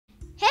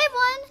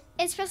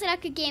it's Presley of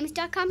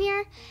ActOutGames.com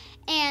here,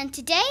 and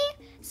today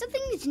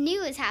something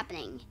new is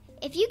happening.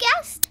 If you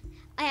guessed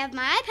I have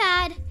my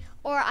iPad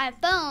or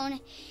iPhone,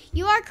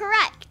 you are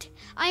correct.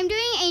 I'm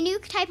doing a new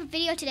type of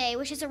video today,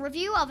 which is a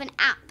review of an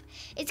app.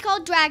 It's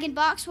called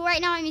Dragonbox. Well,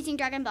 right now I'm using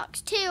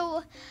Dragonbox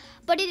 2,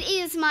 but it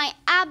is my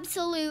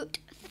absolute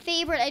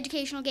favorite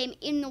educational game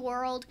in the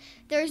world.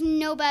 There's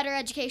no better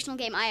educational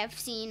game I have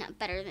seen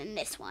better than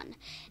this one.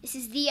 This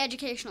is the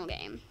educational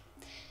game.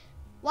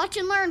 Watch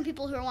and learn,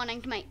 people who are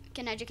wanting to make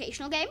an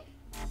educational game.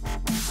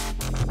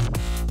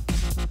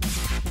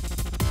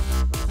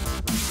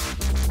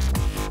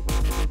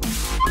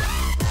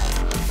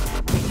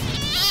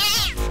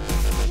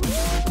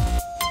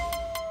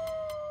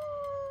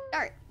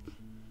 Alright.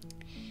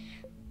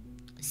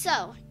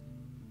 So,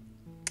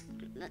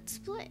 let's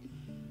play.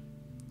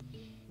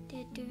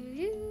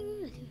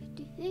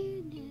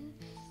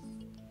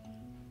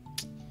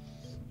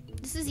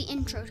 This is the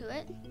intro to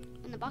it.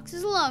 When the box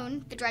is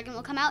alone, the dragon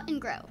will come out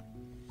and grow.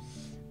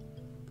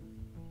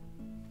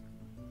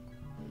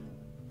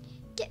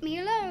 Get me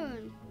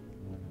alone.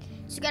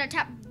 So you gotta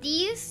tap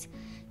these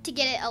to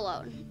get it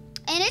alone.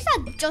 And it's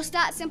not just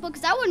that simple,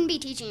 because I wouldn't be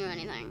teaching you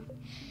anything.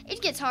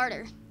 It gets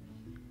harder.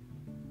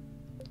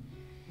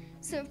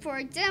 So for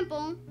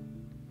example,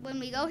 when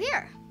we go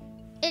here,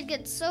 it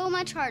gets so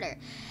much harder.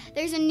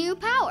 There's a new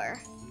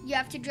power. You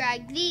have to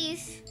drag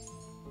these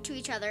to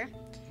each other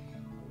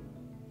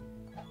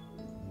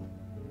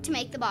to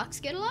make the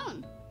box get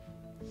alone.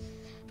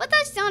 But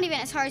that's not even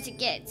as hard as it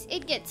gets.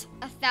 It gets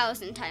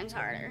 1,000 times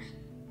harder.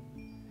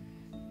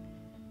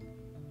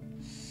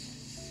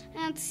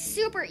 And it's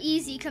super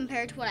easy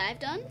compared to what I've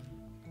done.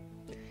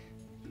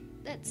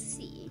 Let's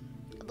see.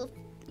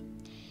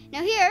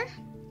 Now here,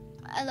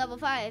 at level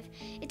 5,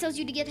 it tells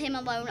you to get him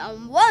alone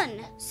on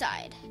one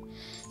side.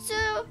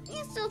 So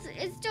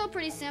it's still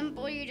pretty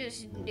simple. You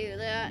just do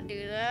that,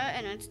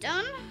 and it's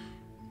done.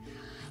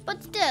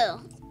 But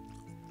still,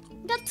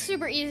 that's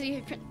super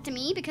easy to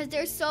me because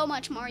there's so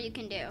much more you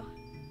can do.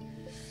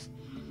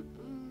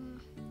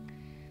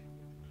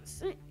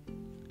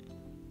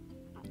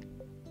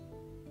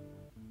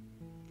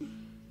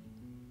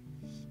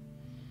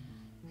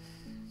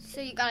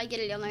 So you gotta get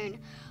it alone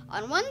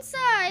on one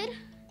side,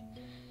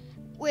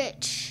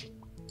 which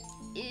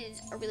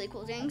is a really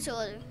cool thing.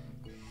 So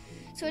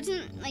it's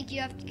not like you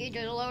have to get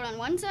it alone on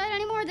one side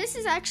anymore. This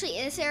is actually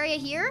this area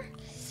here.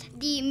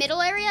 The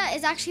middle area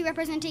is actually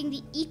representing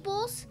the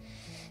equals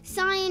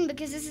sign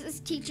because this is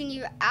teaching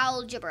you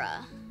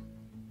algebra.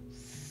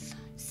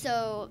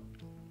 So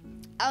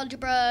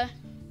algebra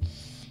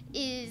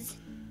is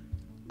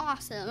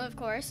awesome, of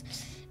course,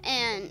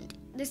 and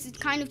this is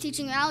kind of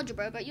teaching you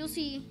algebra, but you'll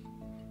see,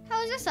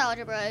 how is this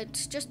algebra?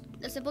 It's just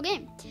a simple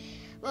game.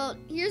 Well,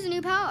 here's a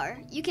new power.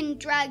 You can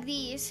drag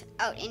these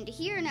out into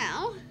here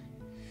now,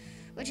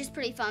 which is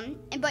pretty fun.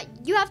 But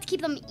you have to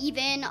keep them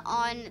even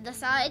on the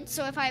side.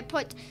 So if I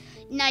put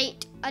a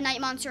night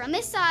monster on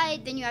this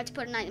side, then you have to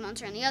put a night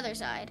monster on the other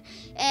side.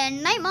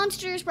 And night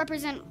monsters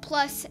represent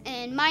plus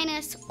and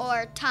minus,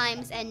 or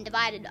times and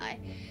divided by.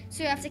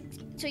 So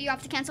you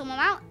have to cancel them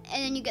out,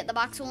 and then you get the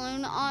box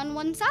alone on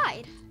one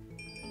side.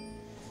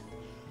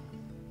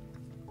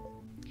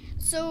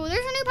 So there's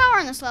a new power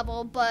on this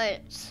level,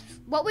 but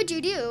what would you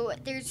do?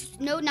 There's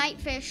no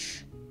night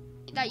fish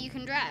that you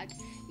can drag.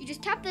 You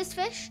just tap this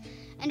fish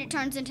and it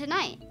turns into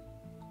night.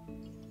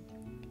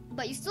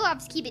 But you still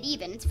have to keep it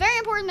even. It's very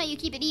important that you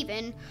keep it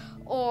even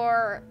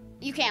or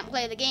you can't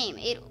play the game.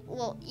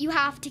 You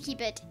have to keep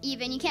it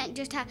even. You can't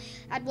just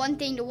add one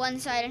thing to one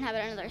side and have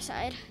it on another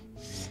side.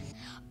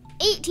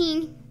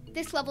 18,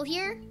 this level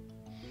here,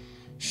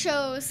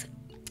 shows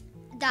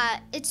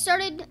that it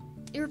started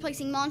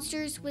replacing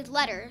monsters with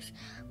letters,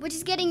 which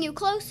is getting you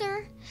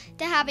closer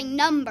to having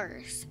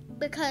numbers,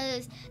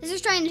 because this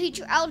is trying to teach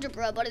you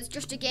algebra, but it's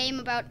just a game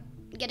about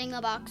getting the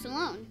box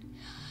alone.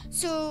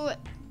 So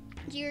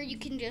here you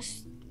can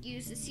just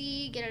use the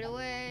C, get it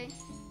away,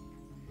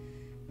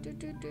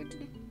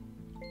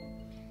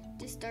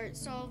 just start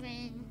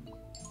solving.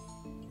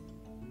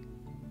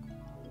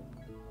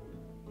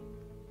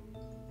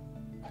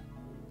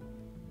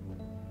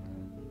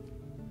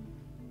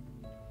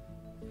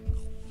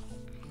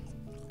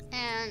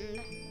 And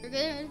you're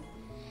good.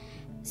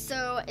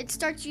 So it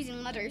starts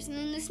using letters, and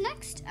in this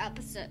next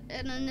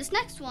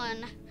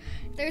one,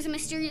 there's a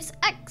mysterious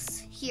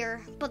X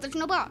here, but there's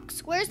no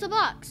box. Where's the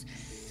box?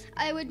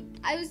 I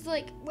was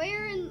like,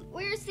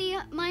 where's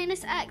the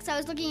minus X? I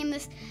was looking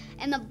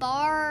in the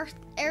bar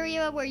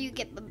area where you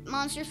get the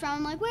monsters from.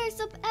 I'm like, where's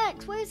the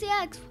X? Where's the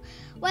X?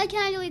 Why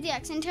can't I delete the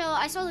X? Until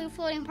I saw the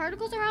floating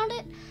particles around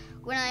it,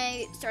 when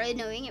I started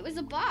knowing it was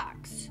a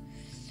box.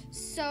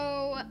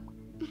 So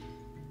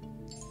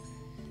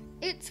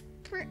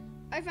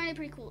I find it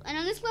pretty cool. And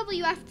on this level,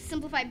 you have to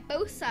simplify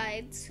both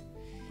sides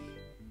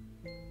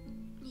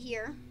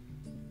here.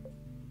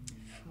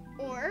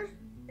 Or,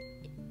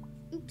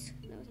 oops,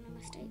 that was a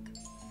mistake.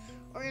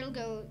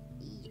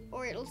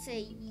 Or it'll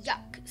say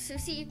yuck. So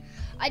see,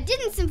 I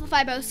didn't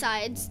simplify both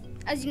sides.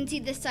 As you can see,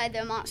 this side,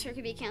 the monster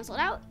could be canceled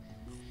out.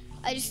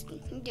 I just do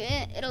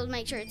it. It'll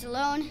make sure it's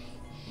alone.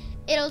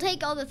 It'll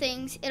take all the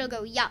things. It'll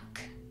go yuck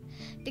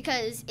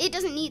because it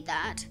doesn't need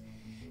that.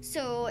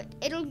 So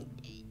it'll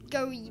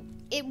go.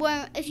 It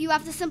won't. If you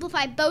have to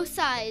simplify both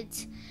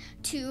sides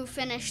to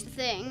finish the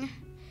thing.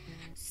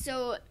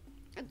 So,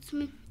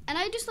 and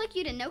I'd just like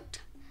you to note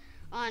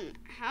on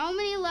how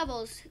many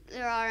levels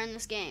there are in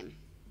this game.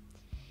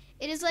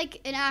 It is like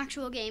an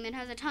actual game. It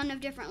has a ton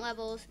of different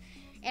levels,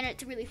 and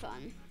it's really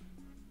fun.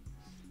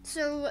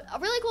 So, a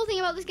really cool thing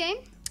about this game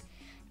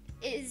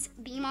is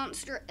the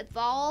monster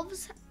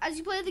evolves as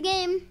you play the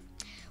game,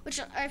 which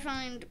I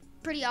find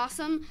pretty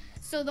awesome.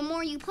 So, the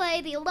more you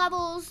play the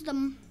levels,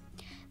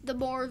 the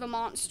more the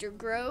monster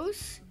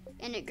grows,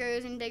 and it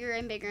grows and bigger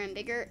and bigger and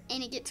bigger,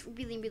 and it gets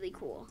really, really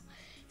cool.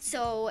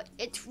 So,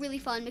 it's really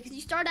fun because you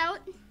start out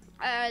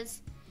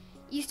as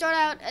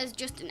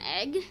just an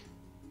egg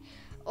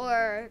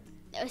or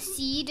a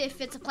seed if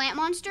it's a plant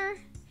monster,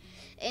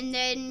 and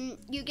then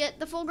you get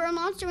the full-grown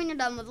monster when you're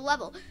done with the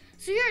level.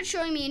 So here it's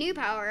showing me a new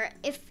power.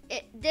 If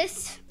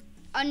this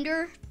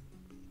under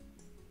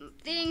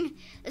thing,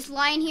 this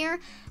line here,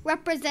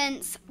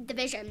 represents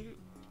division,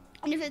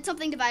 and if it's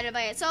something divided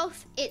by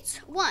itself, it's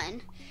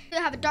 1. You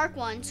have a dark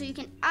one, so you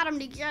can add them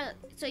together,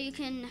 so you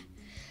can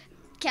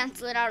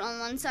cancel it out on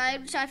one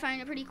side, which I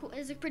find a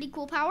pretty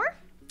cool power.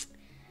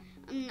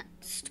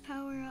 Next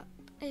power up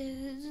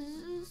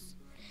is,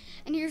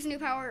 and here's a new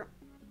power.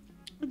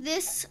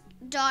 This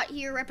dot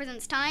here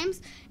represents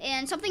times,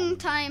 and something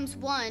times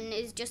 1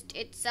 is just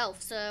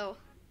itself, so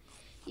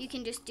you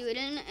can just do it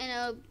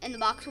and the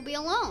box will be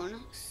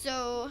alone.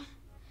 So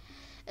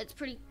it's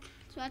pretty.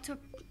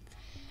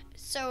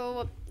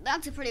 So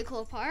that's a pretty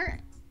cool part,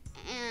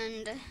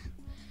 and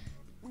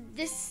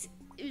this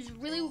is a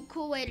really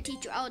cool way to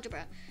teach you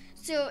algebra.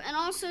 So, and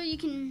also you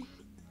can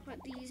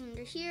put these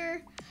under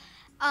here,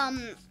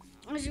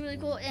 which is really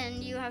cool,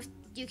 and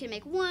you can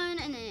make one,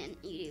 and then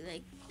you do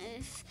like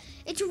this.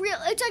 It's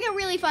like a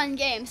really fun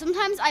game.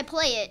 Sometimes I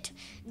play it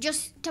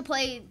just to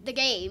play the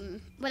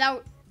game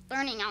without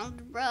learning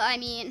algebra. I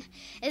mean,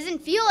 it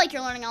doesn't feel like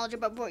you're learning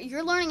algebra, but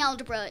you're learning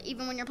algebra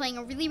even when you're playing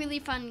a really, really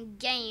fun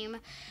game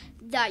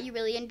that you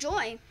really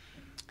enjoy.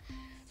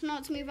 So now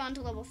let's move on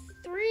to level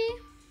 3,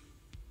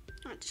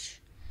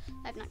 which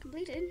I've not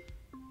completed.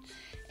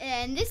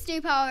 And this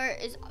new power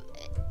is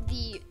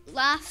the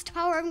last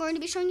power I'm going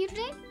to be showing you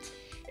today,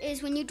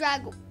 is when you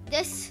drag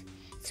this.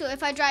 So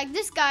if I drag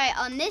this guy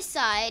on this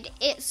side,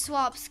 it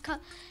swaps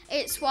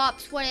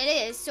what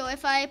it is. So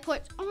if I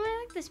put, oh,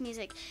 I like this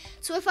music.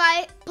 So if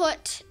I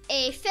put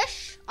a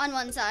fish on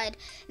one side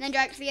and then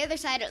drag it to the other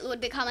side, it would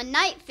become a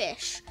night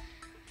fish.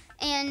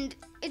 And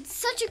it's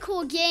such a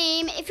cool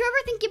game. If you're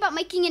ever thinking about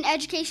making an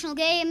educational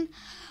game,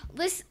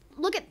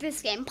 look at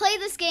this game. Play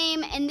this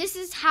game, and this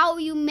is how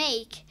you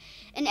make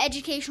an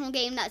educational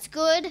game that's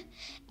good.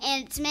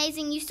 And it's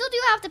amazing. You still do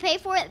have to pay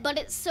for it, but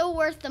it's so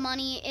worth the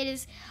money. It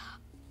is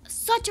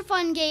such a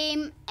fun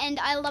game, and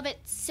I love it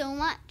so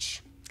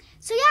much.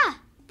 So yeah,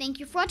 thank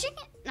you for watching,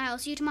 and I will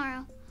see you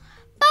tomorrow.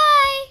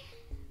 Bye!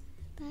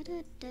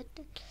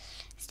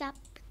 Stop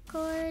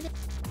record.